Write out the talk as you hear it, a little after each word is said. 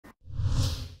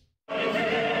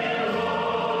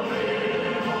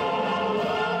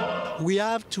We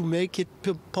have to make it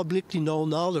publicly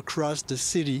known all across the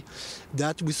city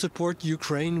that we support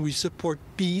Ukraine, we support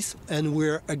peace, and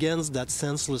we're against that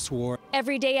senseless war.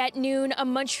 Every day at noon, a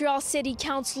Montreal city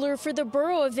councillor for the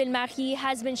borough of Ville-Marie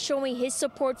has been showing his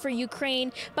support for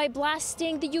Ukraine by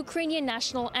blasting the Ukrainian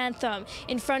national anthem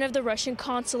in front of the Russian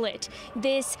consulate.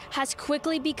 This has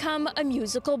quickly become a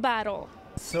musical battle.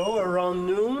 So around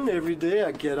noon every day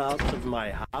I get out of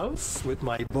my house with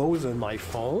my bows and my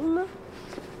phone.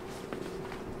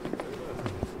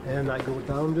 And I go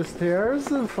down the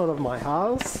stairs in front of my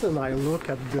house and I look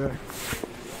at the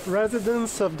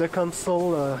residence of the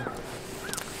consul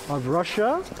of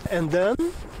Russia. And then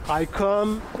I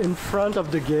come in front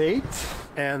of the gate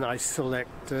and I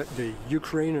select the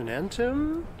Ukrainian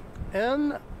anthem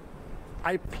and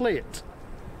I play it.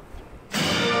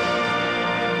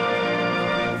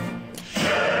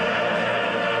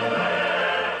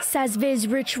 Sasseville's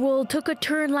ritual took a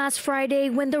turn last Friday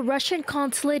when the Russian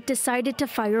consulate decided to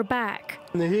fire back.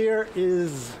 And here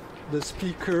is the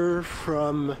speaker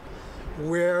from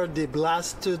where they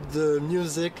blasted the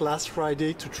music last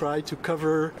Friday to try to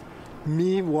cover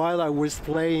me while I was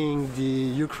playing the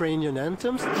Ukrainian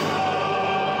anthems.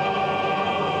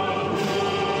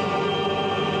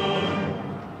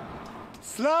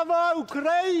 Slava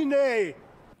Ukraini!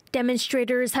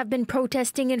 Demonstrators have been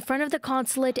protesting in front of the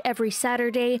consulate every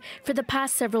Saturday for the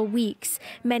past several weeks.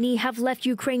 Many have left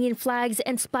Ukrainian flags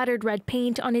and splattered red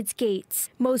paint on its gates.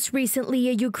 Most recently,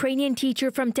 a Ukrainian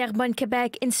teacher from Terrebonne,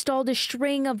 Quebec, installed a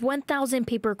string of 1,000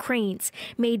 paper cranes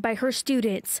made by her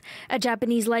students. A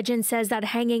Japanese legend says that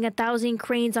hanging 1,000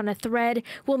 cranes on a thread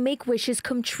will make wishes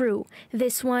come true.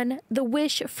 This one, the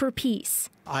wish for peace.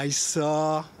 I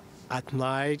saw at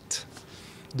night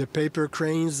the paper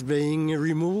cranes being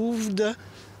removed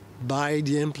by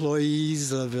the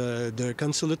employees of the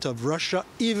consulate of Russia,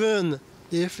 even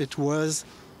if it was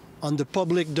on the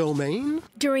public domain.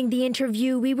 During the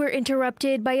interview, we were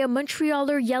interrupted by a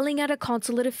Montrealer yelling at a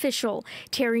consulate official,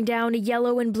 tearing down a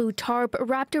yellow and blue tarp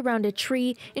wrapped around a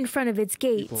tree in front of its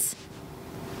gates.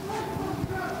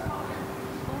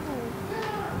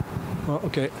 Oh,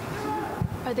 okay.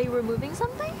 Are they removing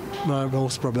something?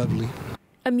 Most probably.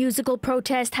 A musical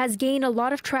protest has gained a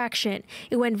lot of traction.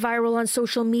 It went viral on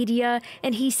social media,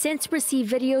 and he's since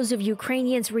received videos of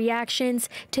Ukrainians' reactions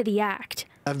to the act.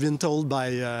 I've been told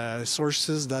by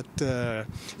sources that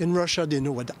in Russia they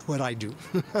know what I do.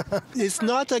 It's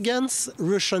not against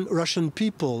Russian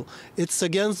people. It's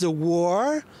against the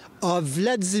war of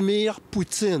Vladimir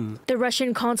Putin. The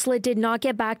Russian consulate did not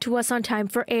get back to us on time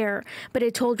for air, but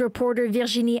it told reporter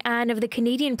Virginie Anne of the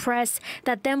Canadian Press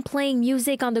that them playing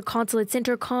music on the consulate's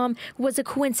intercom was a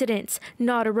coincidence,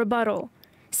 not a rebuttal.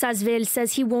 Sasseville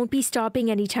says he won't be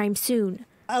stopping anytime soon.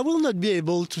 I will not be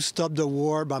able to stop the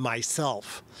war by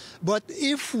myself, but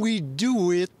if we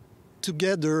do it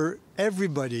together,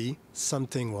 everybody,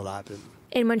 something will happen.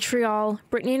 In Montreal,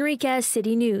 Brittany Henriques,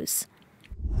 City News.